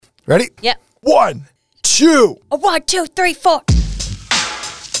Ready? Yep. 1, 2. 1, 2, 3, 4.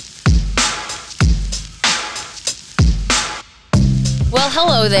 Well,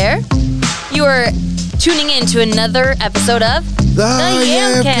 hello there. You are tuning in to another episode of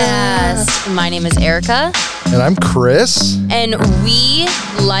The Yamcast. My name is Erica. And I'm Chris. And we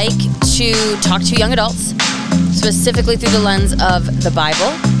like to talk to young adults, specifically through the lens of the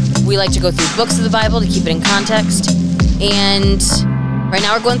Bible. We like to go through books of the Bible to keep it in context. And right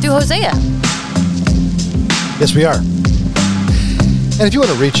now we're going through Hosea. Yes, we are. And if you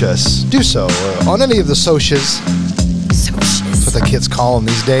want to reach us, do so on any of the socials. That's what the kids call them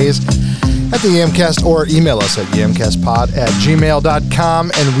these days. At the Yamcast, or email us at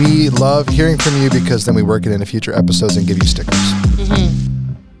yamcastpod@gmail.com. And we love hearing from you because then we work it into future episodes and give you stickers.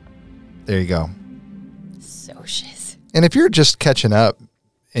 Mm-hmm. There you go. Socials. And if you're just catching up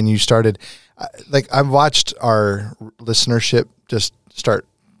and you started, I've watched our listenership just start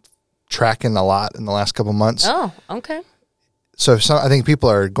tracking a lot in the last couple months. Oh, okay. So I think people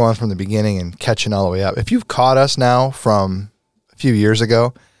are going from the beginning and catching all the way up. If you've caught us now from a few years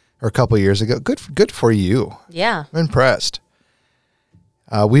ago or a couple of years ago, good for you. Yeah. I'm impressed.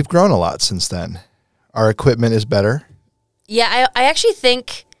 We've grown a lot since then. Our equipment is better. Yeah, I actually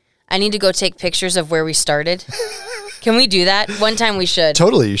think I need to go take pictures of where we started. Can we do that? One time we should.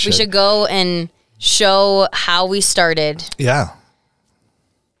 Totally, you should. We should go and show how we started. Yeah.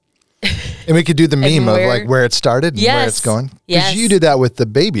 And we could do the meme of like where it started and where it's going. Because you did that with the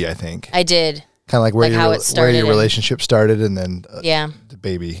baby, I think. I did. Kind of like where your relationship started and then the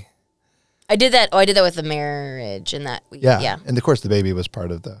baby. I did that. Oh, I did that with the marriage and that. Yeah. And of course the baby was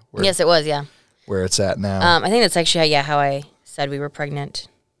part of the. Yes, it was. Yeah. Where it's at now. I think that's actually how I said we were pregnant.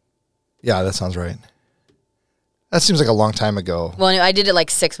 Yeah, that sounds right. That seems like a long time ago. Well, I did it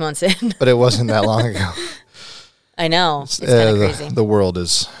like 6 months in. But it wasn't that long ago. I know. It's kind of crazy. The world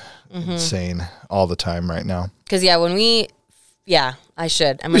is insane all the time right now. Because, I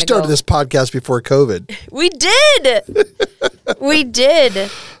should. We started this podcast before COVID. We did. We did.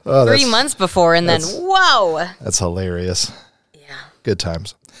 3 months before, and then, wow. That's hilarious. Yeah. Good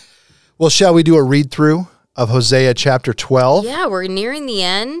times. Well, shall we do a read-through of Hosea chapter 12? Yeah, we're nearing the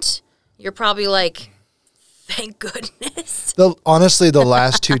end. You're probably like, thank goodness. Honestly, the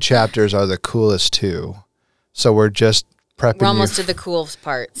last two chapters are the coolest too. So we're just prepping. We're almost to the coolest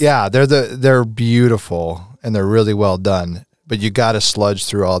parts. Yeah, they're beautiful and they're really well done. But you got to sludge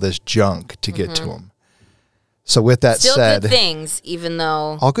through all this junk to get to them. So with that Still said, good things, even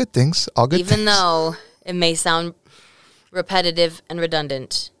though all good things, even though it may sound repetitive and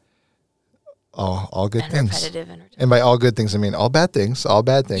redundant. All good things. Repetitive and redundant. And by all good things, I mean all bad things. All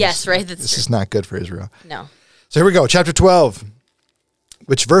bad things. Yes, right. This is not good for Israel. No. So here we go, chapter 12,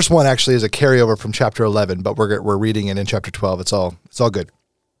 which verse 1 actually is a carryover from chapter 11, but we're reading it in chapter 12. It's all good.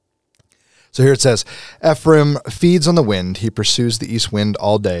 So here it says, Ephraim feeds on the wind. He pursues the east wind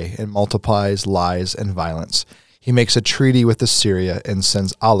all day and multiplies lies and violence. He makes a treaty with Assyria and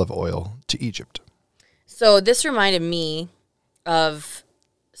sends olive oil to Egypt. So this reminded me of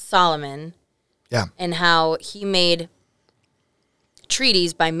Solomon. Yeah. And how he made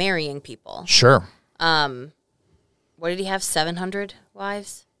treaties by marrying people. Sure. What did he have? 700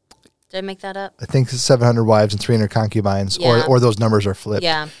 wives? Did I make that up? I think 700 wives and 300 concubines, Yeah. or those numbers are flipped.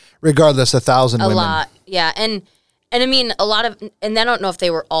 Yeah. Regardless, 1,000 women. A lot. Yeah. And I mean, a lot of, and I don't know if they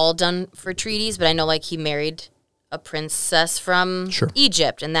were all done for treaties, but I know like he married a princess from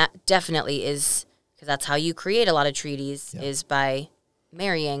Egypt. And that definitely is, because that's how you create a lot of treaties, is by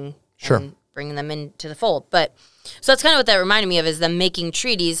marrying and bringing them into the fold. But so that's kind of what that reminded me of, is them making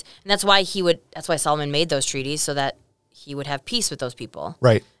treaties, and that's why Solomon made those treaties, so that he would have peace with those people.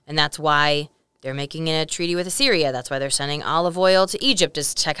 Right. And that's why they're making a treaty with Assyria. That's why they're sending olive oil to Egypt,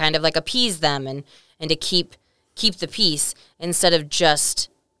 is to kind of like appease them and to keep the peace, instead of just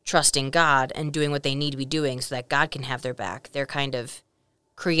trusting God and doing what they need to be doing so that God can have their back. They're kind of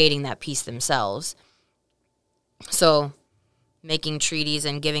creating that peace themselves. So making treaties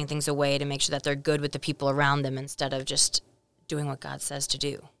and giving things away to make sure that they're good with the people around them, instead of just doing what God says to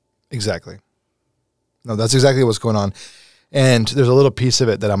do. Exactly. No, that's exactly what's going on. And there's a little piece of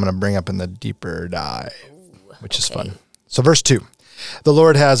it that I'm going to bring up in the deeper dive, which is fun. So verse 2, the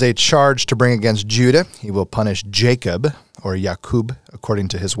Lord has a charge to bring against Judah. He will punish Jacob, or Yakub, according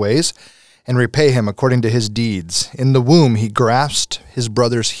to his ways, and repay him according to his deeds. In the womb he grasped his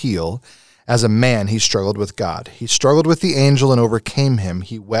brother's heel. As a man, he struggled with God. He struggled with the angel and overcame him.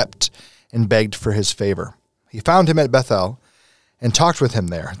 He wept and begged for his favor. He found him at Bethel and talked with him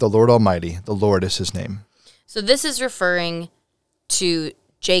there. The Lord Almighty, the Lord is his name. So this is referring to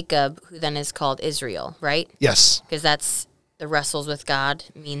Jacob, who then is called Israel, right? Yes. Because that's the wrestles with God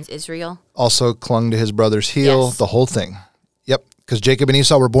means Israel. Also clung to his brother's heel, Yes. the whole thing. Yep, because Jacob and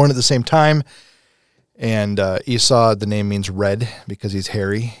Esau were born at the same time. And Esau, the name means red because he's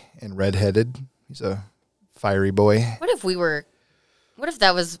hairy and red-headed. He's a fiery boy. What if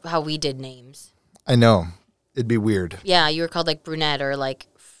that was how we did names? I know. It'd be weird. Yeah, you were called like brunette or like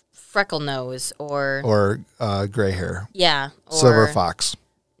freckle nose or Gray hair. yeah, or Silver fox.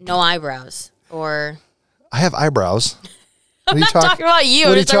 no eyebrows or I have eyebrows. What are you talking about you.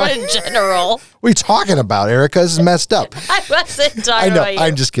 What I'm are you just talking about in general. What are you talking about, Erica? This is messed up. I wasn't I talking know. about you.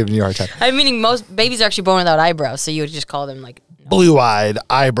 I'm just giving you a hard time. I'm meaning most babies are actually born without eyebrows, so you would just call them like Blue-eyed,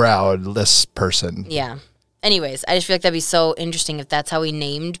 eyebrow-less person. yeah. Anyways, I just feel like that'd be so interesting if that's how we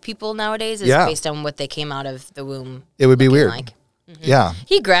named people nowadays, is Yeah. based on what they came out of the womb. It would be looking weird. like. Yeah.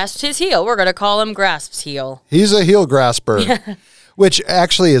 He grasped his heel. We're gonna call him Grasps heel. He's a heel grasper, which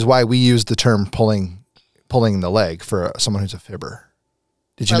actually is why we use the term pulling the leg for someone who's a fibber.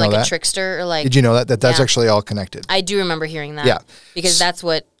 Did you Or know like that? a trickster or like Did you know that? That's Yeah. actually all connected. I do remember hearing that. Yeah. Because that's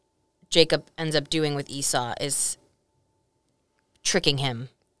what Jacob ends up doing with Esau is tricking him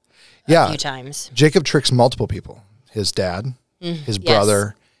a Yeah. few times. Jacob tricks multiple people. His dad, his yes.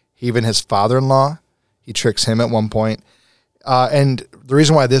 brother, even his father-in-law. He tricks him at one point. And the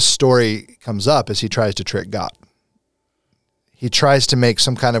reason why this story comes up is he tries to trick God. He tries to make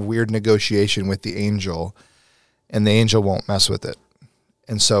some kind of weird negotiation with the angel, and the angel won't mess with it.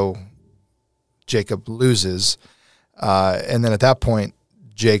 And so Jacob loses. And then at that point,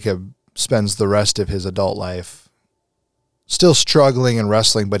 Jacob spends the rest of his adult life still struggling and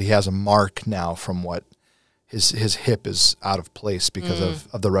wrestling, but he has a mark now from what his hip is out of place because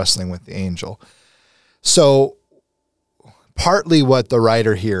of the wrestling with the angel. So partly what the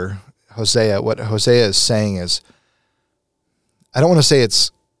writer here, what Hosea is saying is, I don't want to say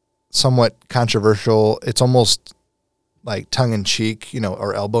it's somewhat controversial. It's almost like tongue in cheek,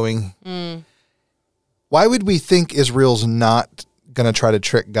 or elbowing. Why would we think Israel's not going to try to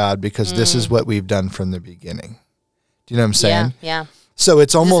trick God because this is what we've done from the beginning? Do you know what I'm saying? Yeah. So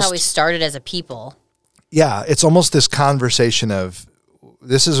it's This is almost how we started as a people. yeah, it's almost this conversation of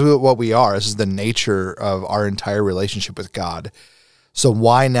this is what we are. This is the nature of our entire relationship with God. So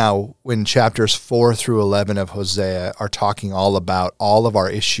why now, when chapters 4 through 11 of Hosea are talking all about all of our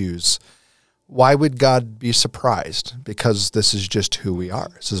issues, why would God be surprised? Because this is just who we are.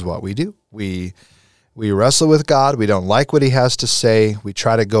 This is what we do. We wrestle with God. We don't like what he has to say. We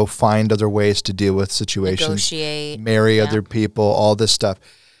try to go find other ways to deal with situations, Negotiate. marry Yeah. other people, all this stuff.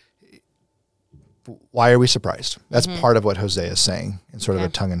 Why are we surprised? That's part of what Hosea is saying in sort of a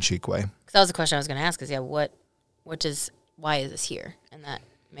tongue-in-cheek way. 'Cause that was the question I was going to ask is, why is this here? And that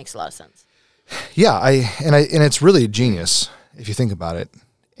makes a lot of sense. Yeah, and it's really genius if you think about it.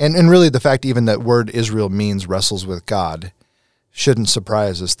 And really the fact even that word Israel means wrestles with God shouldn't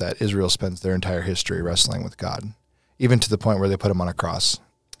surprise us that Israel spends their entire history wrestling with God, even to the point where they put him on a cross.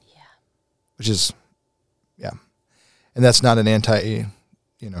 Yeah. Which is, yeah. And that's not an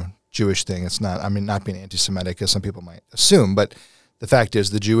Jewish thing. It's not, not being anti-Semitic as some people might assume, but the fact is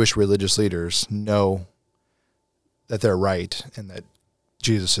the Jewish religious leaders know that they're right and that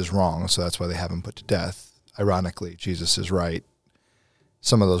Jesus is wrong, so that's why they have him put to death. Ironically, Jesus is right.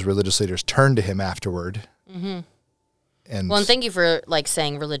 Some of those religious leaders turned to him afterward. Mm-hmm. And thank you for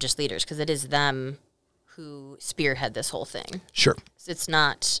saying religious leaders, because it is them who spearhead this whole thing. Sure. It's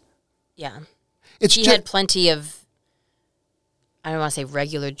not, yeah. It's He had plenty of, I don't want to say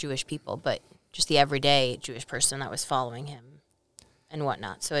regular Jewish people, but just the everyday Jewish person that was following him and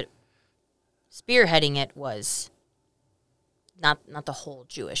whatnot. So spearheading it was not the whole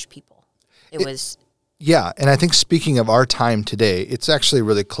Jewish people. It was. Yeah, and I think speaking of our time today, it's actually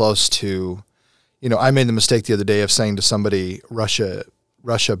really close to, I made the mistake the other day of saying to somebody, Russia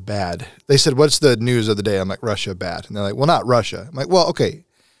bad. They said, what's the news of the day? I'm like, Russia bad. And they're like, well, not Russia. I'm like, well, okay,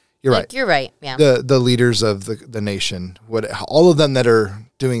 you're right. You're right, yeah. The leaders of the nation, all of them that are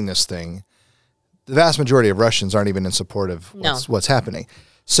doing this thing, the vast majority of Russians aren't even in support of what's happening.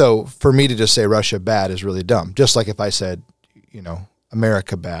 So for me to just say Russia bad is really dumb. Just like if I said,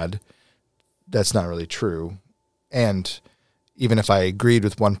 America bad, that's not really true. And even if I agreed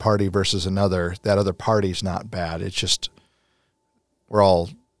with one party versus another, that other party's not bad. It's just we're all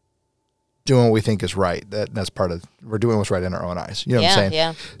doing what we think is right. That's part of, we're doing what's right in our own eyes. You know what I'm saying?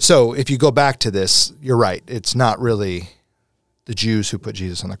 Yeah. So if you go back to this, you're right. It's not really the Jews who put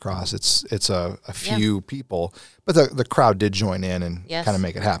Jesus on the cross. It's a few people, but the crowd did join in and kind of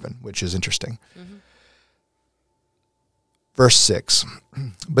make it happen, which is interesting. Mm-hmm. Verse 6,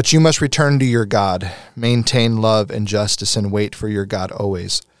 but you must return to your God, maintain love and justice, and wait for your God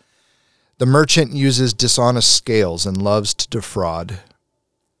always. The merchant uses dishonest scales and loves to defraud.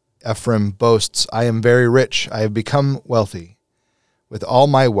 Ephraim boasts, I am very rich. I have become wealthy. With all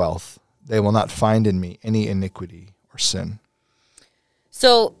my wealth, they will not find in me any iniquity or sin.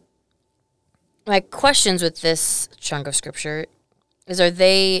 So my questions with this chunk of scripture is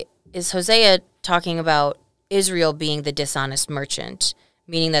Hosea talking about Israel being the dishonest merchant,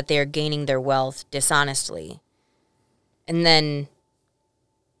 meaning that they are gaining their wealth dishonestly? And then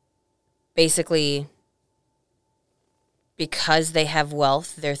basically, because they have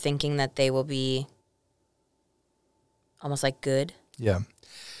wealth, they're thinking that they will be almost like good. Yeah.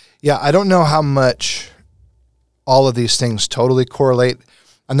 Yeah, I don't know how much all of these things totally correlate.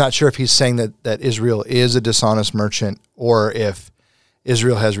 I'm not sure if he's saying that Israel is a dishonest merchant or if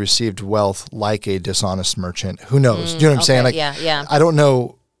Israel has received wealth like a dishonest merchant. Who knows? Do you know what I'm saying? Like, yeah. I don't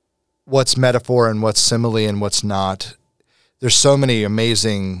know what's metaphor and what's simile and what's not. There's so many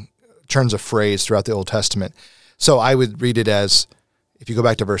amazing turns of phrase throughout the Old Testament. So I would read it as, if you go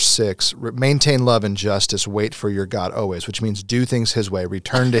back to verse 6, maintain love and justice, wait for your God always, which means do things his way,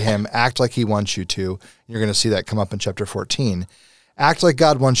 return to him, act like he wants you to. You're going to see that come up in chapter 14. Act like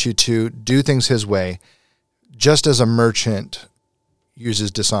God wants you to, do things his way. Just as a merchant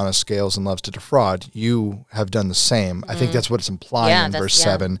uses dishonest scales and loves to defraud, you have done the same. I think that's what it's implying in verse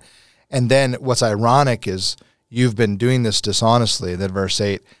 7. And then what's ironic is you've been doing this dishonestly, then verse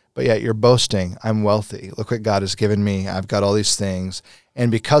 8, but yet you're boasting, I'm wealthy. Look what God has given me. I've got all these things. And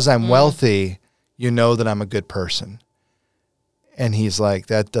because I'm wealthy, you know that I'm a good person. And he's like,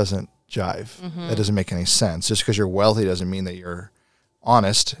 that doesn't jive. That doesn't make any sense. Just because you're wealthy doesn't mean that you're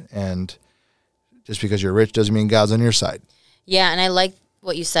honest. And just because you're rich doesn't mean God's on your side. Yeah, and I like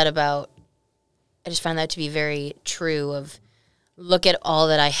what you said about, I just find that to be very true of, look at all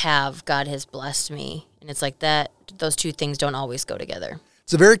that I have, God has blessed me. And it's like that, those two things don't always go together.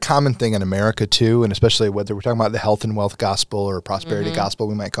 It's a very common thing in America too, and especially whether we're talking about the health and wealth gospel or prosperity gospel,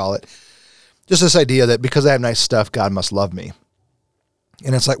 we might call it. Just this idea that because I have nice stuff, God must love me.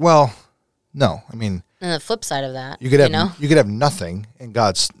 And it's like, well, no. I mean, and the flip side of that, you could have nothing, and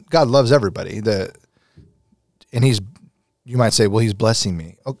God loves everybody. You might say, well, he's blessing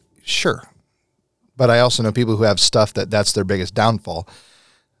me. Oh, sure. But I also know people who have stuff that's their biggest downfall.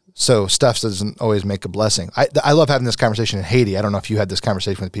 So stuff doesn't always make a blessing. I love having this conversation in Haiti. I don't know if you had this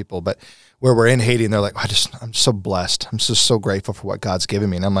conversation with people, but where we're in Haiti and they're like, I'm so blessed. I'm just so grateful for what God's given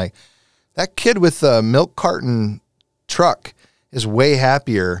me. And I'm like, that kid with the milk carton truck is way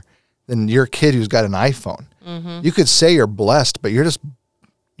happier than your kid who's got an iPhone. You could say you're blessed, but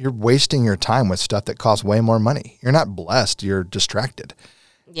you're wasting your time with stuff that costs way more money. You're not blessed. You're distracted.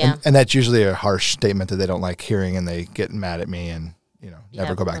 Yeah. And that's usually a harsh statement that they don't like hearing, and they get mad at me and,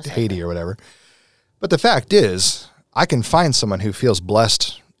 never go back to Haiti or whatever. But the fact is, I can find someone who feels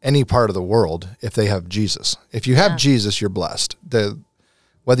blessed any part of the world if they have Jesus. If you have Jesus, you're blessed.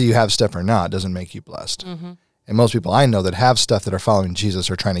 Whether you have stuff or not doesn't make you blessed. And most people I know that have stuff that are following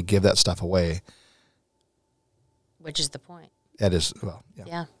Jesus are trying to give that stuff away. Which is the point. That is, well,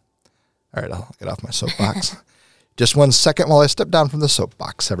 Yeah. All right, I'll get off my soapbox. Just 1 second while I step down from the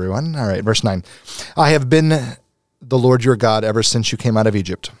soapbox, everyone. All right, verse 9. I have been the Lord your God ever since you came out of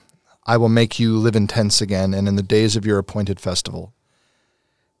Egypt. I will make you live in tents again, and in the days of your appointed festival.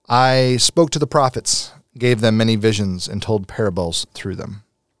 I spoke to the prophets, gave them many visions, and told parables through them.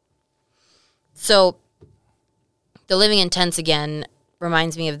 So the living in tents again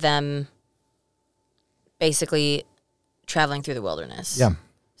reminds me of them basically traveling through the wilderness. Yeah.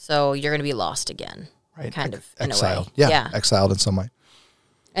 So you're going to be lost again. Right. Kind of, exiled. in a way. Yeah, exiled in some way.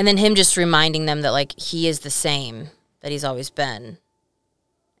 And then him just reminding them that, like, he is the same that he's always been.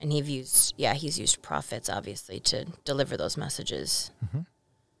 And he's used prophets, obviously, to deliver those messages.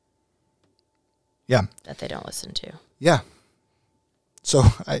 Yeah. That they don't listen to. Yeah. So,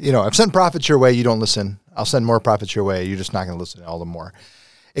 I've sent prophets your way, you don't listen. I'll send more prophets your way, you're just not going to listen to all the more.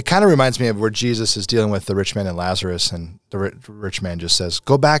 It kind of reminds me of where Jesus is dealing with the rich man and Lazarus, and the rich man just says,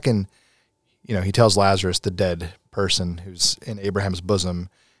 go back and, he tells Lazarus, the dead person who's in Abraham's bosom,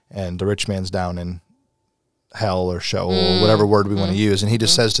 and the rich man's down in hell or Sheol, whatever word we want to use. And he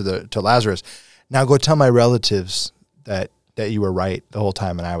just says to Lazarus, now go tell my relatives that you were right the whole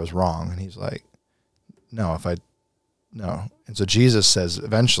time and I was wrong. And he's like, no. And so Jesus says,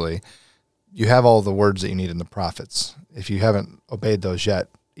 eventually, you have all the words that you need in the prophets. If you haven't obeyed those yet,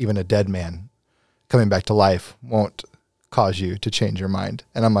 even a dead man coming back to life won't cause you to change your mind.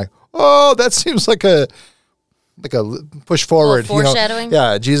 And I'm like, oh, that seems like a push forward. Foreshadowing?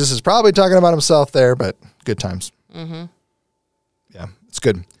 Yeah, Jesus is probably talking about himself there, but good times. Yeah, it's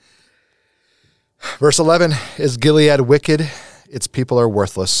good. Verse 11, is Gilead wicked? Its people are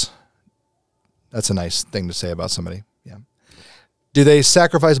worthless. That's a nice thing to say about somebody. Yeah. Do they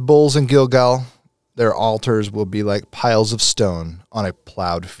sacrifice bulls in Gilgal? Their altars will be like piles of stone on a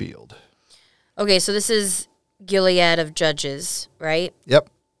plowed field. Okay, so this is Gilead of Judges, right? Yep.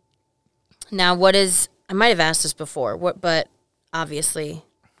 Now, what is... I might have asked this before, but obviously,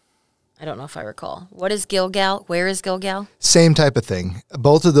 I don't know if I recall. What is Gilgal? Where is Gilgal? Same type of thing.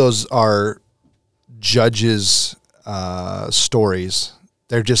 Both of those are Judges stories.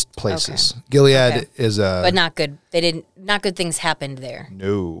 They're just places. Okay. Gilead is a... But not good. Not good things happened there.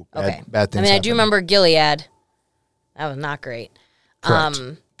 No. Okay. Bad things I happened. do remember Gilead. That was not great. Correct.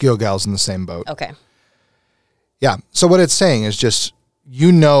 Gilgal's in the same boat. Okay. Yeah. So what it's saying is just,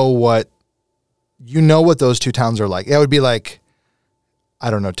 you know what those two towns are like. It would be like, I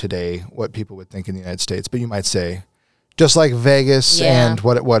don't know today what people would think in the United States, but you might say, just like Vegas and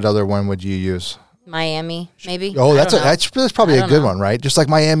what other one would you use? Miami, maybe. Oh, that's probably a good one, right? Just like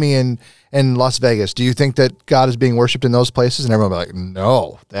Miami and Las Vegas. Do you think that God is being worshipped in those places? And everyone will be like,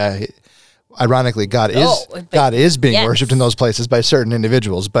 no. Ironically, God is being worshipped in those places by certain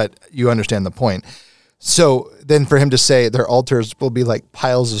individuals, but you understand the point. So then for him to say their altars will be like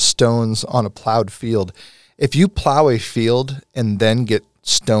piles of stones on a plowed field. If you plow a field and then get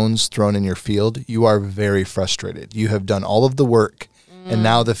stones thrown in your field, you are very frustrated. You have done all of the work, and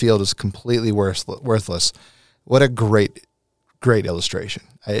now the field is completely worthless. What a great illustration.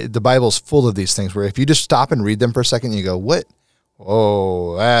 The Bible's full of these things where if you just stop and read them for a second, you go, what?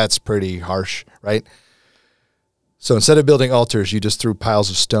 Oh, that's pretty harsh, right? So instead of building altars, you just threw piles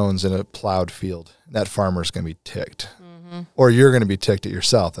of stones in a plowed field. That farmer's going to be ticked. Mm-hmm. Or you're going to be ticked at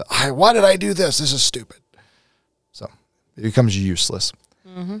yourself. Why did I do this? This is stupid. So it becomes useless.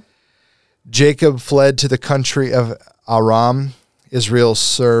 Mm-hmm. Jacob fled to the country of Aram. Israel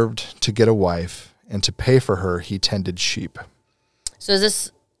served to get a wife, and to pay for her, he tended sheep. So is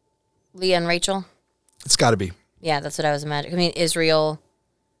this Leah and Rachel? It's got to be. Yeah, that's what I was imagining. I mean, Israel,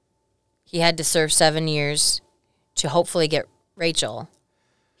 he had to serve 7 years to hopefully get Rachel.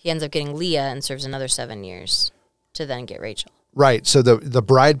 He ends up getting Leah and serves another 7 years to then get Rachel. Right. So the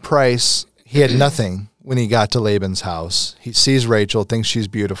bride price, he had nothing when he got to Laban's house. He sees Rachel, thinks she's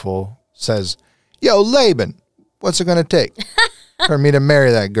beautiful, says, yo, Laban, what's it going to take for me to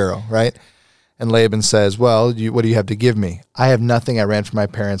marry that girl, right? And Laban says, well, what do you have to give me? I have nothing. I ran from my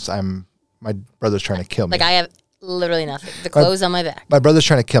parents. My brother's trying to kill me. Like, I have literally nothing. The clothes on my back. My brother's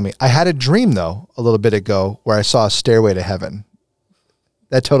trying to kill me. I had a dream, though, a little bit ago where I saw a stairway to heaven.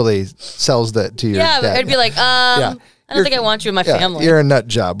 That totally sells that to your dad. I'd be like, I don't think I want you in my family. You're a nut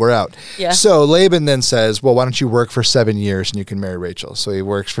job. We're out. Yeah. So Laban then says, well, why don't you work for 7 years and you can marry Rachel? So he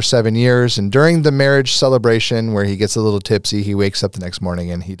works for 7 years, and during the marriage celebration where he gets a little tipsy, he wakes up the next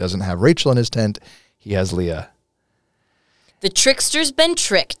morning and he doesn't have Rachel in his tent. He has Leah. The trickster's been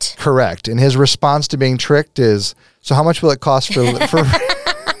tricked. Correct. And his response to being tricked is, so how much will it cost for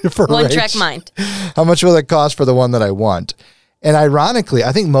One track mind. How much will it cost for the one that I want? And ironically,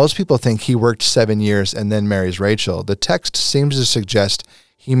 I think most people think he worked 7 years and then marries Rachel. The text seems to suggest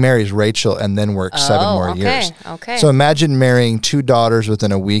he marries Rachel and then works 7 more years. Okay. So imagine marrying 2 daughters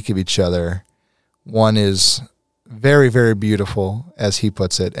within a week of each other. One is very, very beautiful, as he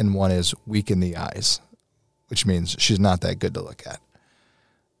puts it, and one is weak in the eyes, which means she's not that good to look at.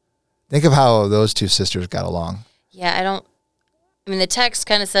 Think of how those 2 sisters got along. Yeah, I mean, the text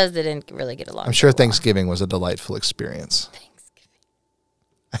kind of says they didn't really get along. I'm sure Thanksgiving was a delightful experience.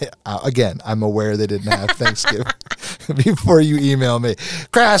 Again, I'm aware they didn't have Thanksgiving. Before you email me,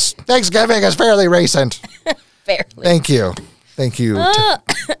 Chris, Thanksgiving is fairly recent. Fairly. Thank you,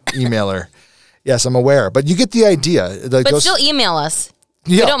 emailer. Yes, I'm aware, but you get the idea. But still email us.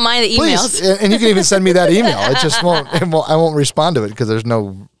 Yeah, we don't mind the emails. Please. And you can even send me that email. It just won't. I won't respond to it because there's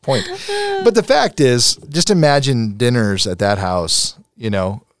no point. But the fact is, just imagine dinners at that house.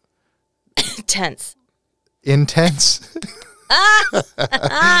 Tense. Intense.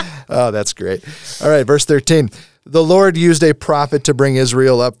 Oh, that's great. All right, verse 13. The Lord used a prophet to bring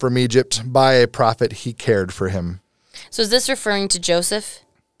Israel up from Egypt. By a prophet, he cared for him. So is this referring to Joseph?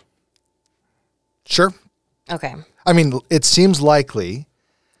 Sure. Okay. I mean, it seems likely.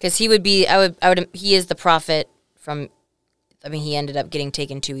 Because he would be, he is the prophet from, he ended up getting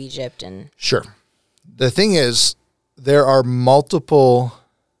taken to Egypt and. Sure. The thing is, there are multiple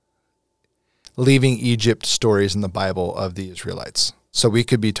leaving Egypt stories in the Bible of the Israelites. So we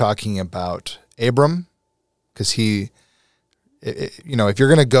could be talking about Abram, because if you're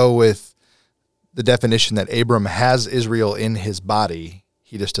going to go with the definition that Abram has Israel in his body,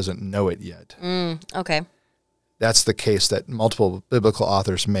 he just doesn't know it yet. Okay. That's the case that multiple biblical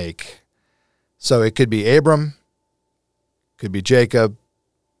authors make. So it could be Abram, could be Jacob,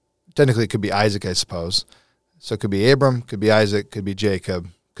 technically it could be Isaac, I suppose. So it could be Abram, could be Isaac, could be Jacob,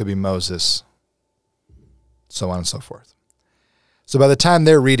 could be Moses, so on and so forth. So by the time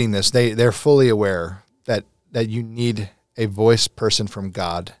they're reading this, they're fully aware that you need a voice person from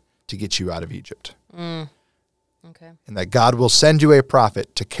God to get you out of Egypt. Okay. And that God will send you a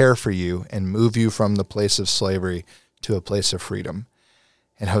prophet to care for you and move you from the place of slavery to a place of freedom.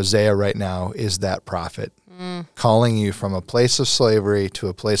 And Hosea right now is that prophet, calling you from a place of slavery to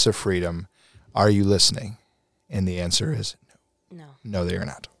a place of freedom. Are you listening? And the answer is No. no, they are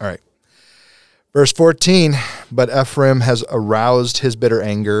not. All right. Verse 14, but Ephraim has aroused his bitter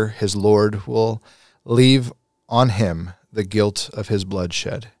anger. His Lord will leave on him the guilt of his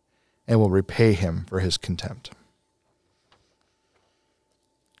bloodshed and will repay him for his contempt.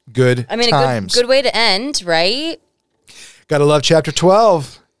 Good times. A good way to end, right? Gotta love chapter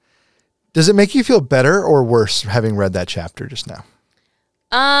 12. Does it make you feel better or worse having read that chapter just now?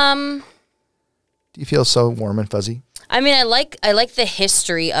 Do you feel so warm and fuzzy? I mean, I like the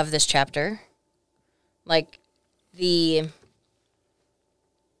history of this chapter. Like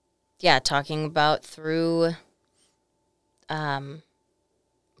talking about through Leah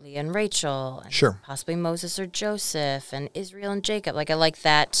and Rachel, and Sure. possibly Moses or Joseph, and Israel and Jacob. Like, I like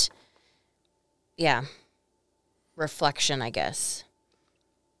that, reflection, I guess.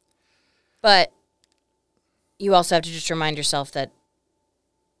 But you also have to just remind yourself that,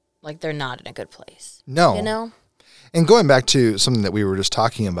 like, they're not in a good place. No. You know? And going back to something that we were just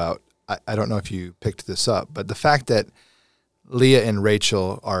talking about, I don't know if you picked this up, but the fact that Leah and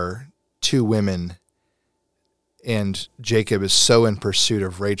Rachel are two women and Jacob is so in pursuit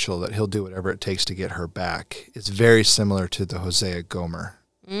of Rachel that he'll do whatever it takes to get her back is very similar to the Hosea Gomer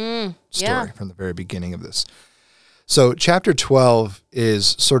story from the very beginning of this. So chapter 12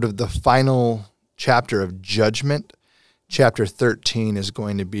 is sort of the final chapter of judgment. Chapter 13 is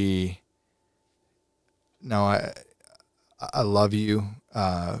going to be, no, I love you,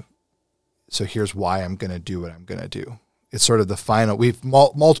 so here's why I'm going to do what I'm going to do. It's sort of the final. We've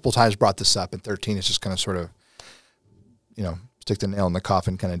multiple times brought this up, and 13 is just going to sort of, stick the nail in the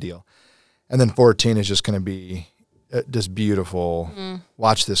coffin kind of deal. And then 14 is just going to be just beautiful.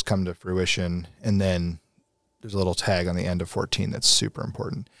 Watch this come to fruition. And then there's a little tag on the end of 14 that's super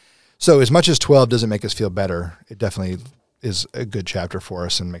important. So as much as 12 doesn't make us feel better, it definitely is a good chapter for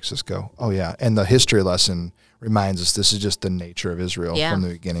us and makes us go, oh yeah. And the history lesson reminds us this is just the nature of Israel from the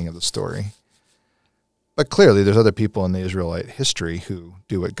beginning of the story. But clearly there's other people in the Israelite history who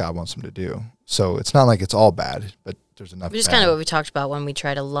do what God wants them to do. So it's not like it's all bad, but there's enough. Which is kind of what we talked about when we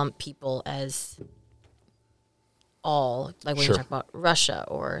try to lump people as all, like when we talk about Russia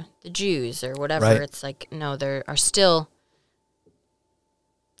or the Jews or whatever. Right. It's like, no, they're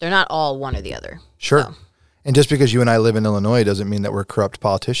not all one or the other. Sure. So. And just because you and I live in Illinois doesn't mean that we're corrupt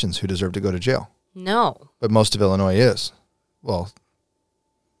politicians who deserve to go to jail. No. But most of Illinois is. Well,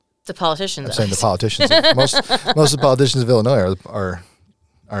 the politicians. I'm saying the politicians. most of the politicians of Illinois are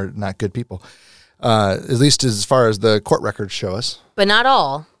not good people. At least as far as the court records show us. But not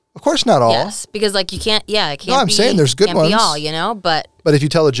all. Of course not all. Yes, because like you can't, it can't be. No, I'm saying there's good can't ones. Be all, but. But if you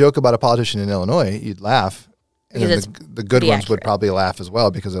tell a joke about a politician in Illinois, you'd laugh. And then the good ones would probably laugh as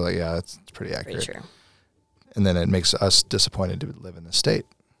well because they're like, yeah, it's pretty accurate. Pretty true. And then it makes us disappointed to live in the state.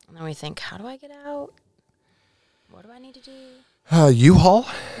 And then we think, how do I get out? What do I need to do? U-Haul?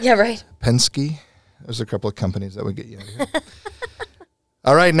 Yeah, right. Penske. There's a couple of companies that would get you out of here.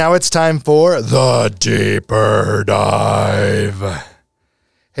 All right, now it's time for the Deeper Dive.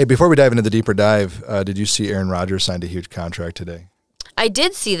 Hey, before we dive into the Deeper Dive, did you see Aaron Rodgers signed a huge contract today? I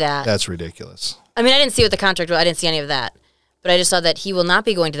did see that. That's ridiculous. I mean, I didn't see what the contract was. I didn't see any of that. But I just saw that he will not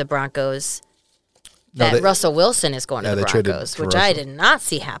be going to the Broncos. Russell Wilson is going to the Broncos, which I did not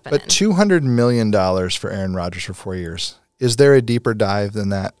see happening. But $200 million for Aaron Rodgers for 4 years. Is there a deeper dive than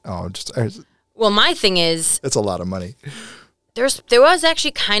that? Well, my thing is... It's a lot of money. There was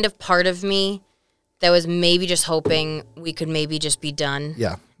actually kind of part of me that was maybe just hoping we could maybe just be done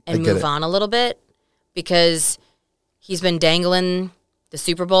and move on a little bit because he's been dangling the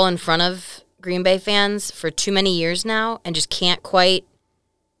Super Bowl in front of Green Bay fans for too many years now and just can't quite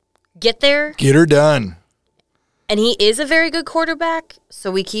get there. Get her done. And he is a very good quarterback,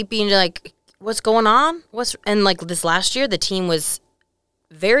 so we keep being like, what's going on? And like this last year, the team was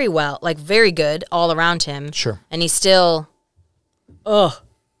very well, like very good all around him. Sure. And he still,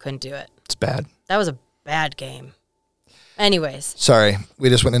 couldn't do it. It's bad. That was a bad game. Anyways. Sorry, we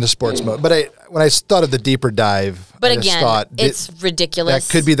just went into sports mode. But when I thought of the deeper dive, I just thought it's ridiculous.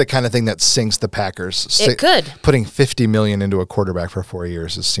 That could be the kind of thing that sinks the Packers. It could. Putting $50 million into a quarterback for 4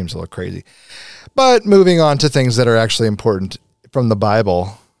 years seems a little crazy. But moving on to things that are actually important from the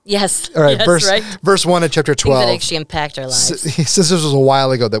Bible. Yes. All right, Yes, verse 1 of chapter Things 12. that actually impact our lives. Since this was a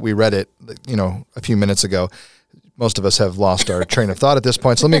while ago that we read it, a few minutes ago, most of us have lost our train of thought at this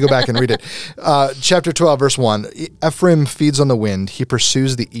point, so let me go back and read it. Chapter 12, verse 1, Ephraim feeds on the wind. He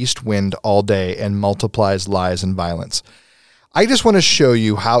pursues the east wind all day and multiplies lies and violence. I just want to show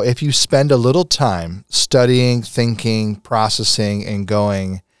you how if you spend a little time studying, thinking, processing, and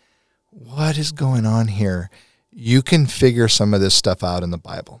going, what is going on here? You can figure some of this stuff out in the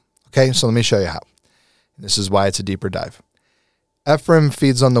Bible. Okay, so let me show you how. This is why it's a deeper dive. Ephraim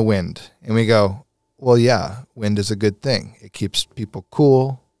feeds on the wind, and we go, well, yeah, wind is a good thing. It keeps people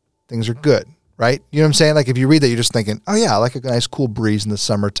cool. Things are good, right? You know what I'm saying? Like if you read that, you're just thinking, oh yeah, I like a nice cool breeze in the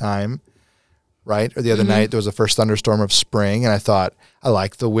summertime, right? Or the other night, there was a first thunderstorm of spring, and I thought, I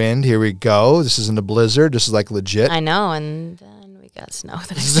like the wind. Here we go. This isn't a blizzard. This is like legit. I know, and then we got snow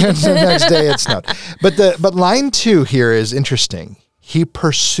the next The next day it snowed. But line 2 here is interesting. He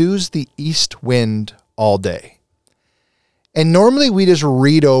pursues the east wind all day. And normally we just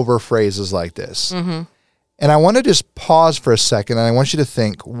read over phrases like this. Mm-hmm. And I want to just pause for a second, and I want you to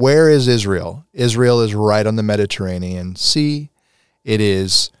think, where is Israel? Israel is right on the Mediterranean Sea. It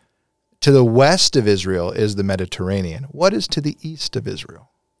is to the west of Israel is the Mediterranean. What is to the east of Israel?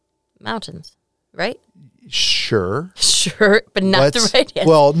 Mountains, right? Sure. Sure, but not the right answer.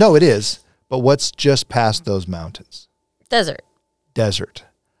 Well, no, it is. But what's just past those mountains? Desert. Desert.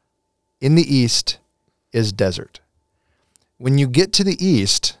 In the east is desert. When you get to the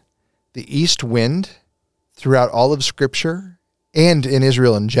east wind throughout all of Scripture and in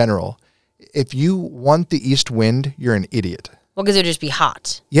Israel in general, if you want the east wind, you're an idiot. Well, because it would just be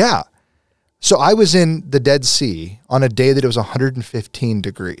hot. Yeah. So I was in the Dead Sea on a day that it was 115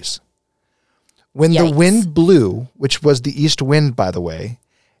 degrees. When the wind blew, which was the east wind, by the way,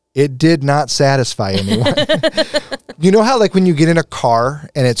 it did not satisfy anyone. You know how like when you get in a car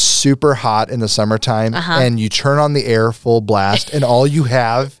and it's super hot in the summertime and you turn on the air full blast and all you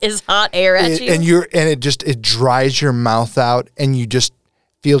have is hot air at you? And it dries your mouth out and you just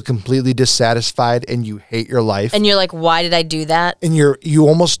feel completely dissatisfied and you hate your life. And you're like, why did I do that? And you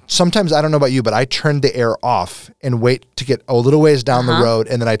almost, sometimes, I don't know about you, but I turn the air off and wait to get a little ways down the road.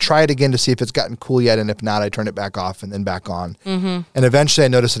 And then I try it again to see if it's gotten cool yet. And if not, I turn it back off and then back on. Mm-hmm. And eventually I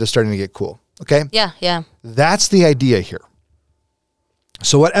notice that it's starting to get cool. Okay? Yeah, yeah. That's the idea here.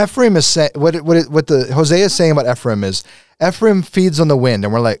 So what Ephraim is saying, what the Hosea is saying about Ephraim is, Ephraim feeds on the wind.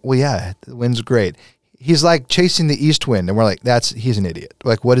 And we're like, well, yeah, the wind's great. He's like chasing the east wind, and we're like, he's an idiot.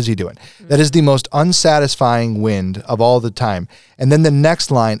 Like, what is he doing? Mm-hmm. That is the most unsatisfying wind of all the time. And then the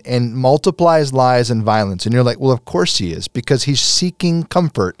next line, and multiplies lies and violence. And you're like, well, of course he is, because he's seeking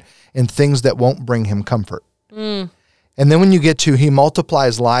comfort in things that won't bring him comfort. Mm. And then when you get to he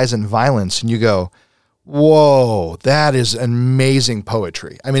multiplies lies and violence, and you go, whoa, that is amazing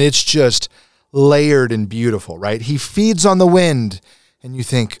poetry. I mean, it's just layered and beautiful, right? He feeds on the wind, and you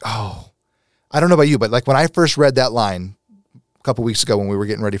think, oh, I don't know about you, but like when I first read that line a couple weeks ago when we were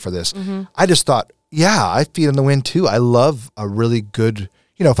getting ready for this, I just thought, yeah, I feed on the wind too. I love a really good,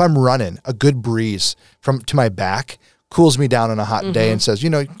 if I'm running, a good breeze to my back cools me down on a hot day and says,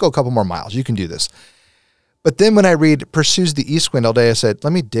 go a couple more miles. You can do this. But then when I read pursues the east wind all day, I said,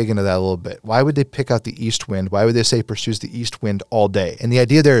 let me dig into that a little bit. Why would they pick out the east wind? Why would they say pursues the east wind all day? And the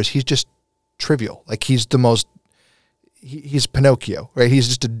idea there is he's just trivial. Like he's he's Pinocchio, right? He's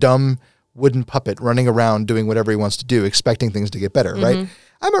just a dumb wooden puppet running around doing whatever he wants to do, expecting things to get better, right?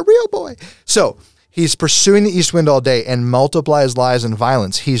 I'm a real boy. So he's pursuing the east wind all day and multiplies lies and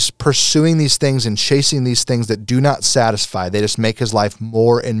violence. He's pursuing these things and chasing these things that do not satisfy. They just make his life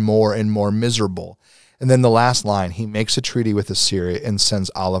more and more and more miserable. And then the last line, he makes a treaty with Assyria and sends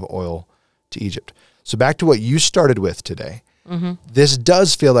olive oil to Egypt. So back to what you started with today. This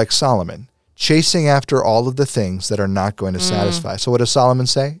does feel like Solomon chasing after all of the things that are not going to satisfy. So what does Solomon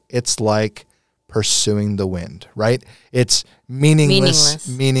say? It's like pursuing the wind, right? It's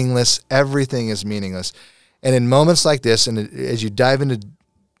meaningless. Everything is meaningless. And in moments like this, and as you dive into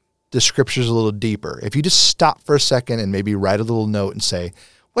the scriptures a little deeper, if you just stop for a second and maybe write a little note and say,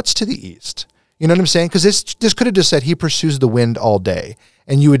 what's to the east? You know what I'm saying? Because this could have just said he pursues the wind all day,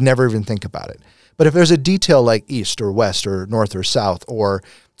 and you would never even think about it. But if there's a detail like east or west or north or south or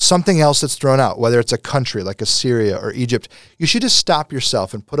something else that's thrown out, whether it's a country like Assyria or Egypt, you should just stop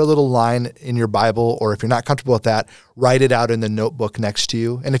yourself and put a little line in your Bible, or if you're not comfortable with that, write it out in the notebook next to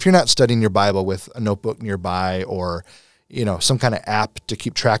you. And if you're not studying your Bible with a notebook nearby or, some kind of app to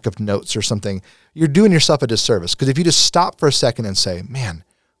keep track of notes or something, you're doing yourself a disservice. Because if you just stop for a second and say, man,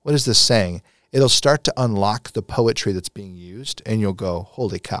 what is this saying? It'll start to unlock the poetry that's being used, and you'll go,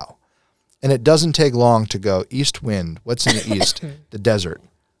 holy cow. And it doesn't take long to go, east wind, what's in the east? The desert.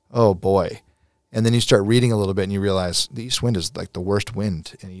 oh boy. And then you start reading a little bit and you realize the east wind is like the worst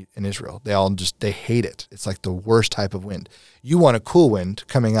wind in Israel. They hate it. It's like the worst type of wind. You want a cool wind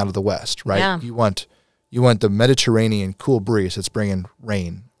coming out of the west, right? Yeah. You want the Mediterranean cool breeze that's bringing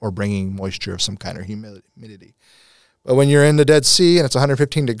rain or bringing moisture of some kind or humidity. But when you're in the Dead Sea and it's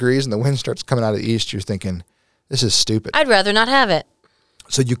 115 degrees and the wind starts coming out of the east, you're thinking, this is stupid. I'd rather not have it.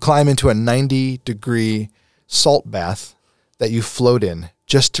 So you climb into a 90-degree salt bath that you float in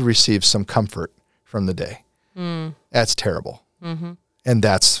just to receive some comfort from the day. That's terrible. Mm-hmm. And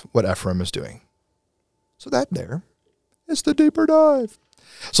that's what Ephraim is doing. So that there is the deeper dive.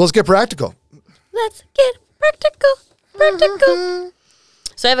 So let's get practical. Let's get practical.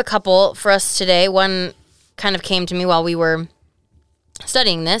 So I have a couple for us today. One kind of came to me while we were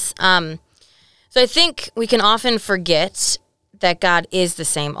studying this. So I think we can often forget that God is the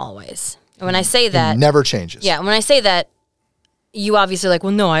same always. And when I say that... It never changes. Yeah, when I say that, you obviously are like,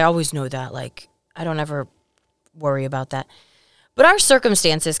 well, no, I always know that. Like, I don't ever worry about that. But our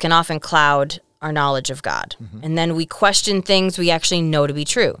circumstances can often cloud our knowledge of God. Mm-hmm. And then we question things we actually know to be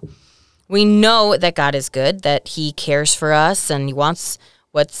true. We know that God is good, that he cares for us and he wants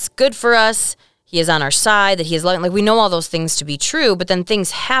what's good for us. He is on our side, that he is loving. Like, we know all those things to be true, but then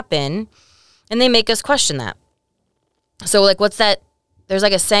things happen and they make us question that. So, like, what's that? There's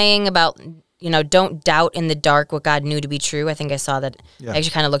like a saying about, don't doubt in the dark what God knew to be true. I think I saw that. Yeah. I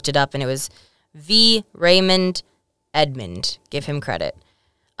actually kind of looked it up, and it was V. Raymond Edmond. Give him credit.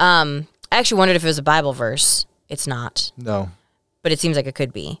 I actually wondered if it was a Bible verse. It's not. No. But it seems like it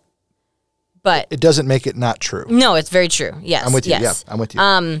could be. But it doesn't make it not true. No, it's very true. Yes. I'm with you. Yes. Yeah, I'm with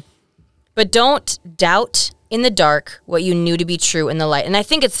you. But don't doubt in the dark what you knew to be true in the light. And I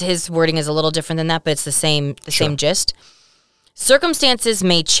think his wording is a little different than that, but it's the same same gist. Circumstances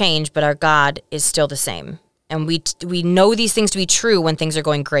may change, but our God is still the same. And we know these things to be true when things are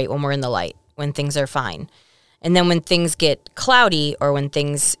going great, when we're in the light, when things are fine. And then when things get cloudy or when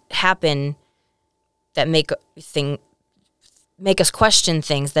things happen that make us question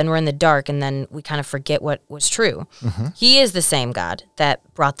things, then we're in the dark and then we kind of forget what was true. Mm-hmm. He is the same God that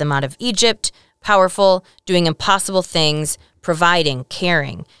brought them out of Egypt, powerful, doing impossible things, providing,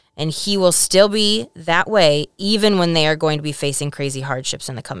 caring. And he will still be that way even when they are going to be facing crazy hardships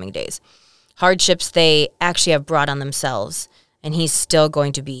in the coming days. Hardships they actually have brought on themselves. And he's still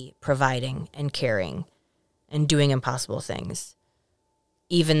going to be providing and caring and doing impossible things,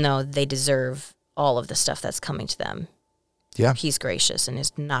 even though they deserve all of the stuff that's coming to them. Yeah. He's gracious and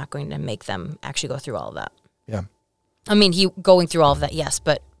is not going to make them actually go through all of that. Yeah. I mean, he going through all of that, yes,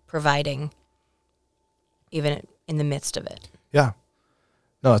 but providing even in the midst of it. Yeah.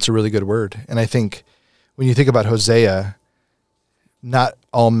 No, it's a really good word. And I think when you think about Hosea, not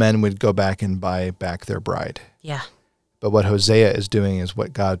all men would go back and buy back their bride. Yeah. But what Hosea is doing is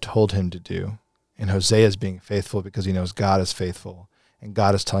what God told him to do. And Hosea is being faithful because he knows God is faithful. And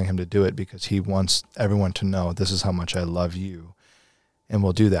God is telling him to do it because he wants everyone to know this is how much I love you. And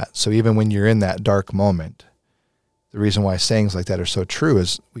we'll do that. So even when you're in that dark moment, the reason why sayings like that are so true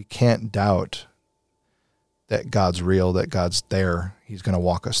is we can't doubt that God's real, that God's there. He's going to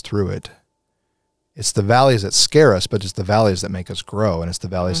walk us through it. It's the valleys that scare us, but it's the valleys that make us grow. And it's the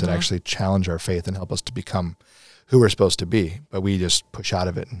valleys that actually challenge our faith and help us to become who we're supposed to be. But we just push out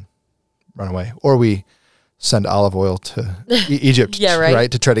of it and run away. Or we send olive oil to Egypt, yeah, right,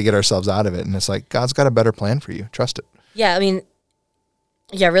 to try to get ourselves out of it. And it's like, God's got a better plan for you. Trust it. Yeah, I mean,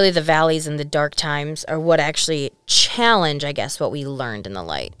 yeah, really the valleys and the dark times are what actually challenge, I guess, what we learned in the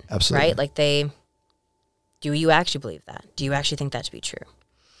light. Absolutely. Right? Like do you actually believe that? Do you actually think that to be true?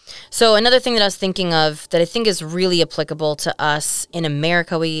 So another thing that I was thinking of that I think is really applicable to us in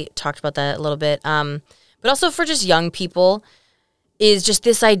America, we talked about that a little bit, but also for just young people, is just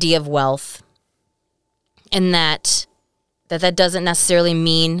this idea of wealth. And that doesn't necessarily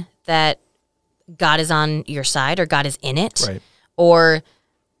mean that God is on your side or God is in it. Right. Or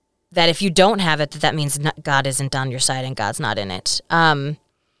that if you don't have it, that means God isn't on your side and God's not in it.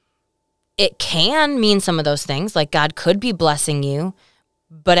 It can mean some of those things, like God could be blessing you.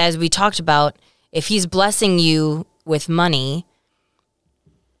 But as we talked about, if he's blessing you with money,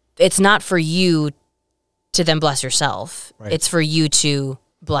 it's not for you to then bless yourself. Right. It's for you to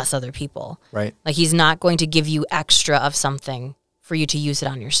bless other people. Right. Like he's not going to give you extra of something for you to use it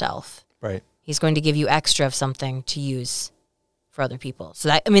on yourself. Right. He's going to give you extra of something to use for other people. So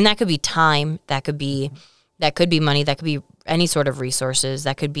that could be time, that could be money, that could be any sort of resources,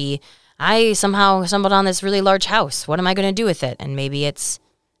 that could be I somehow stumbled on this really large house. What am I going to do with it? And maybe it's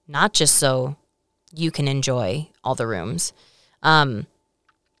not just so you can enjoy all the rooms. So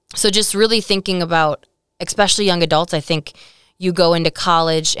just really thinking about, especially young adults, I think you go into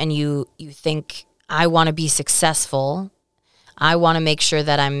college and you think, I want to be successful. I want to make sure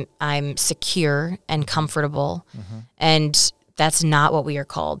that I'm secure and comfortable. And that's not what we are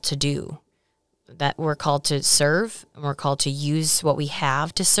called to do. That we're called to serve, and we're called to use what we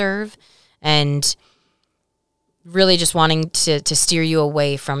have to serve, and really just wanting to steer you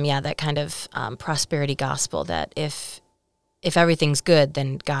away from, that kind of prosperity gospel that if everything's good,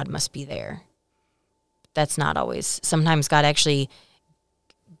 then God must be there. That's not always. Sometimes God actually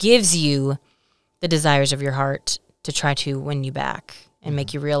gives you the desires of your heart to try to win you back and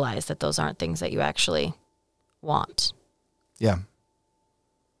make you realize that those aren't things that you actually want. Yeah.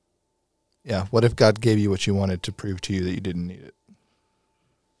 Yeah. What if God gave you what you wanted to prove to you that you didn't need it?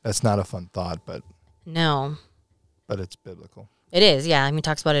 That's not a fun thought, but it's biblical. It is, yeah. I mean, it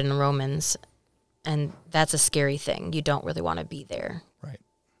talks about it in Romans, and that's a scary thing. You don't really want to be there. Right.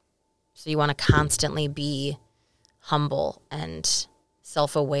 So you want to constantly be humble and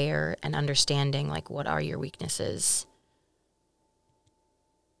self-aware and understanding, like, what are your weaknesses,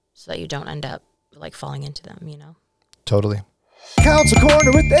 so that you don't end up like falling into them, Totally. Counsel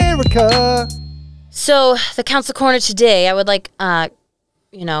Corner with Erica. So the Counsel Corner today, I would like,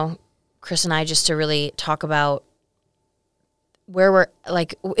 Chris and I just to really talk about where we're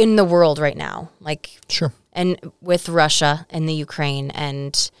like in the world right now, like, sure, and with Russia and the Ukraine,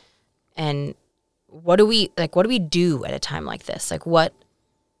 and what do we do at a time like this? Like what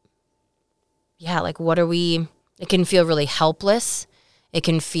are we? It can feel really helpless. It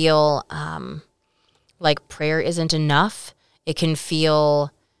can feel like prayer isn't enough. It can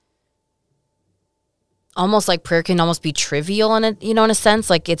feel almost like prayer can almost be trivial in a sense.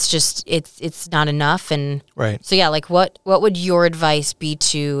 Like it's not enough. And right. So like what would your advice be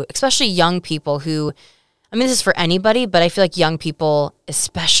to especially young people who, I mean, this is for anybody, but I feel like young people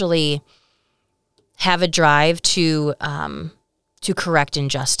especially have a drive to correct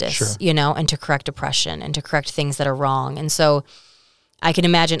injustice, sure. And to correct oppression and to correct things that are wrong. And so I can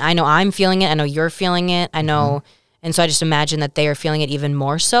imagine, I know I'm feeling it. I know you're feeling it. I know. And so I just imagine that they are feeling it even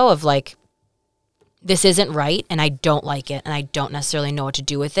more so of like, this isn't right, and I don't like it, and I don't necessarily know what to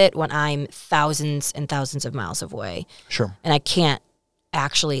do with it when I'm thousands and thousands of miles away. Sure. And I can't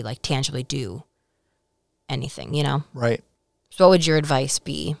actually like tangibly do anything, Right. So what would your advice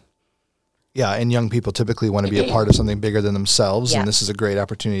be? Yeah, and young people typically want to be a part of something bigger than themselves, Yeah. and this is a great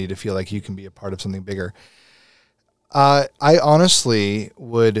opportunity to feel like you can be a part of something bigger. I honestly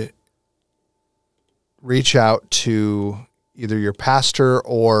would reach out to either your pastor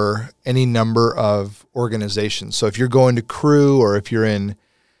or any number of organizations. So if you're going to Cru or if you're in,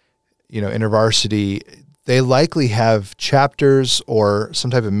 InterVarsity, they likely have chapters or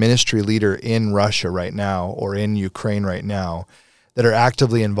some type of ministry leader in Russia right now or in Ukraine right now that are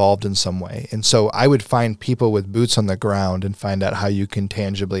actively involved in some way. And so I would find people with boots on the ground and find out how you can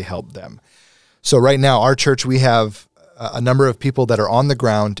tangibly help them. So right now, our church, we have a number of people that are on the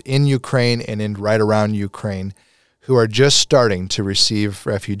ground in Ukraine and in right around Ukraine who are just starting to receive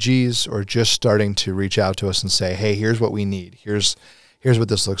refugees or just starting to reach out to us and say, hey, here's what we need. Here's what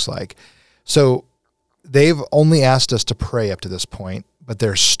this looks like. So they've only asked us to pray up to this point, but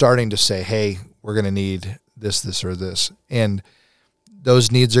they're starting to say, hey, we're going to need this, or this. And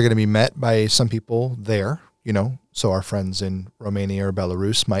those needs are going to be met by some people there, So our friends in Romania or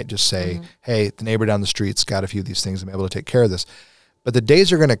Belarus might just say, hey, the neighbor down the street's got a few of these things. I'm able to take care of this. But the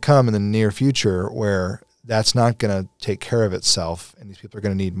days are going to come in the near future where that's not going to take care of itself, and these people are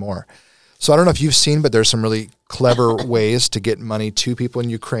going to need more. So I don't know if you've seen, but there's some really clever ways to get money to people in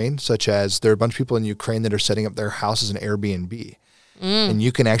Ukraine, such as there are a bunch of people in Ukraine that are setting up their house as an Airbnb. And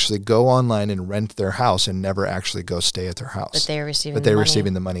you can actually go online and rent their house and never actually go stay at their house. But they're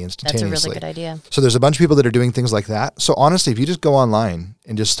receiving the money instantaneously. That's a really good idea. So there's a bunch of people that are doing things like that. So honestly, if you just go online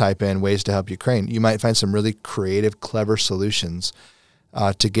and just type in ways to help Ukraine, you might find some really creative, clever solutions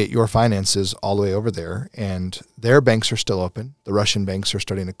to get your finances all the way over there. And their banks are still open. The Russian banks are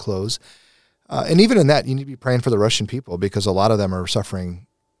starting to close. And even in that, you need to be praying for the Russian people because a lot of them are suffering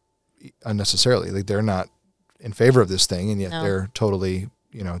unnecessarily. Like they're not in favor of this thing, and yet they're totally,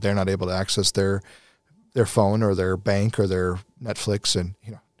 they're not able to access their phone or their bank or their Netflix, and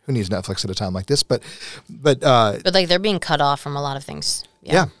who needs Netflix at a time like this? But like they're being cut off from a lot of things.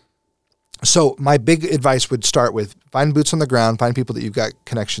 Yeah. So my big advice would start with find boots on the ground, find people that you've got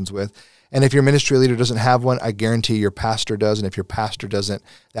connections with. And if your ministry leader doesn't have one, I guarantee your pastor does. And if your pastor doesn't,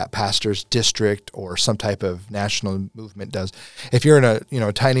 that pastor's district or some type of national movement does. If you're in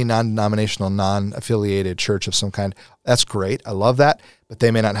a tiny non-denominational, non-affiliated church of some kind, that's great. I love that. But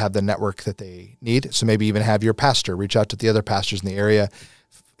they may not have the network that they need. So maybe even have your pastor reach out to the other pastors in the area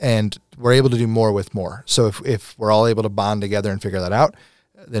And we're able to do more with more. So if we're all able to bond together and figure that out,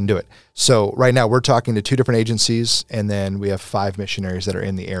 then do it. So right now we're talking to 2 different agencies, and then we have 5 missionaries that are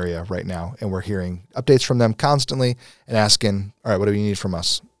in the area right now, and we're hearing updates from them constantly and asking, all right, what do you need from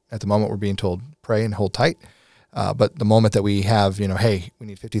us? At the moment, we're being told, pray and hold tight. But the moment that we have, hey, we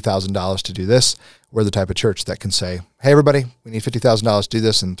need $50,000 to do this, we're the type of church that can say, hey, everybody, we need $50,000 to do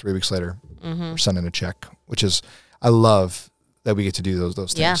this, and 3 weeks later, we're sending a check, which is, I love that we get to do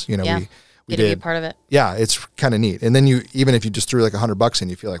those things. We get to did be part of it. Yeah, it's kind of neat. And then even if you just threw like $100 in,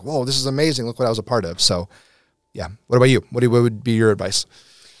 you feel like, whoa, this is amazing. Look what I was a part of. So, yeah. What about you? What would be your advice?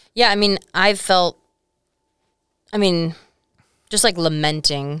 Yeah, I've felt, just like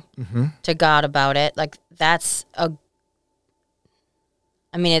lamenting to God about it. Like that's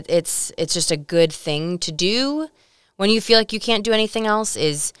it's just a good thing to do when you feel like you can't do anything else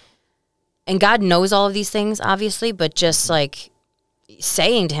and God knows all of these things, obviously, but just like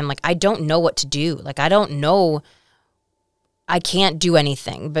saying to him, like, I don't know what to do. Like, I don't know. I can't do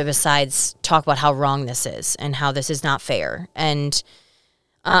anything but besides talk about how wrong this is and how this is not fair. And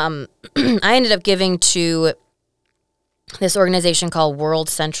I ended up giving to this organization called World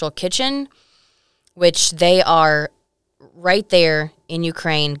Central Kitchen, which they are right there in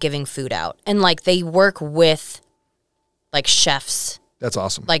Ukraine giving food out. And, like, they work with, like, chefs. That's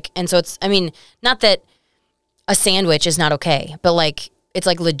awesome. Like, and so it's, not that a sandwich is not okay, but like it's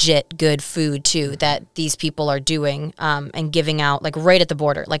like legit good food too that these people are doing and giving out like right at the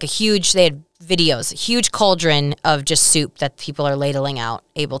border. Like they had videos, a huge cauldron of just soup that people are ladling out,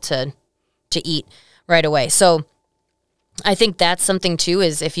 able to eat right away. So I think that's something too,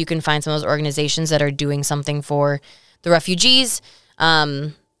 is if you can find some of those organizations that are doing something for the refugees,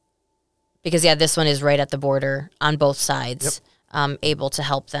 because this one is right at the border on both sides, able to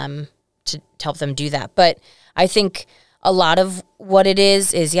help them do that. But I think a lot of what it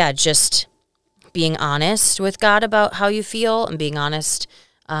is just being honest with God about how you feel and being honest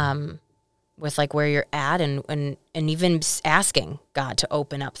with like where you're at and even asking God to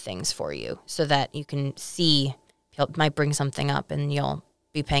open up things for you so that you can see, He might bring something up and you'll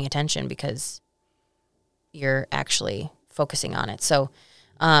be paying attention because you're actually focusing on it. So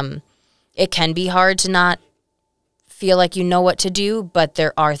it can be hard to not feel like you know what to do, but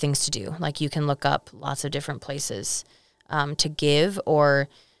there are things to do. Like you can look up lots of different places to give or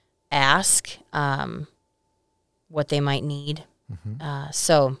ask what they might need.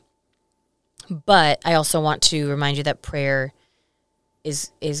 But I also want to remind you that prayer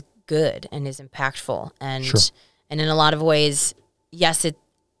is good and is impactful, and in a lot of ways, yes,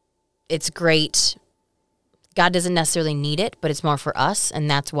 it's great. God doesn't necessarily need it, but it's more for us,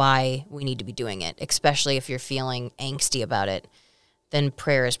 and that's why we need to be doing it, especially if you're feeling angsty about it. Then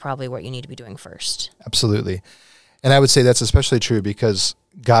prayer is probably what you need to be doing first. Absolutely. And I would say that's especially true because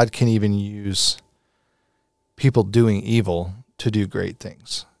God can even use people doing evil to do great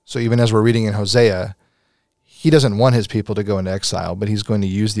things. So even as we're reading in Hosea, he doesn't want his people to go into exile, but he's going to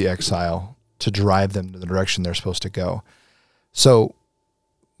use the exile to drive them to the direction they're supposed to go. So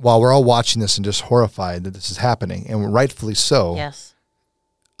while we're all watching this and just horrified that this is happening, and rightfully so, yes,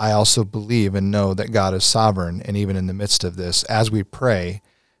 I also believe and know that God is sovereign, and even in the midst of this, as we pray,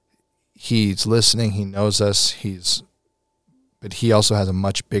 he's listening, he knows us, but he also has a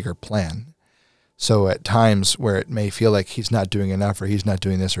much bigger plan. So at times where it may feel like he's not doing enough, or he's not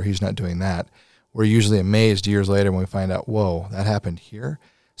doing this, or he's not doing that, we're usually amazed years later when we find out, whoa, that happened here?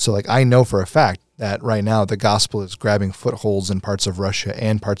 So like I know for a fact that right now the gospel is grabbing footholds in parts of Russia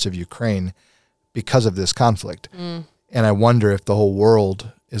and parts of Ukraine because of this conflict. And I wonder if the whole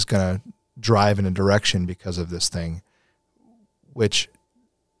world is going to drive in a direction because of this thing, which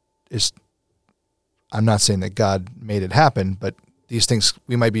is, I'm not saying that God made it happen, but these things,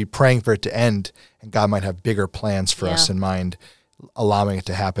 we might be praying for it to end, and God might have bigger plans for us in mind, allowing it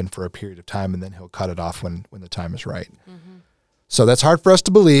to happen for a period of time, and then he'll cut it off when the time is right. So that's hard for us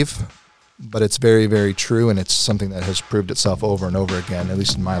to believe, but it's very, very true, and it's something that has proved itself over and over again, at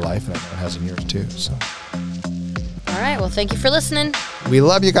least in my life, and I know it has in yours too. So, all right. Well, thank you for listening. We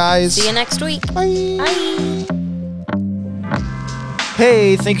love you guys. See you next week. Bye. Bye.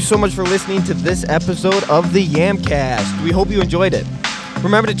 Hey, thank you so much for listening to this episode of the Yamcast. We hope you enjoyed it.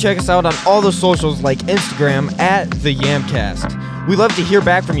 Remember to check us out on all the socials like Instagram at the Yamcast. We love to hear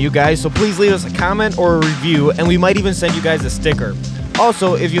back from you guys, so please leave us a comment or a review, and we might even send you guys a sticker.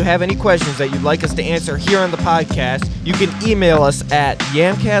 Also, if you have any questions that you'd like us to answer here on the podcast, you can email us at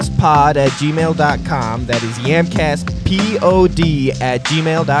yamcastpod@gmail.com. That is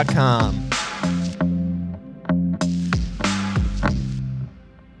yamcastpod@gmail.com.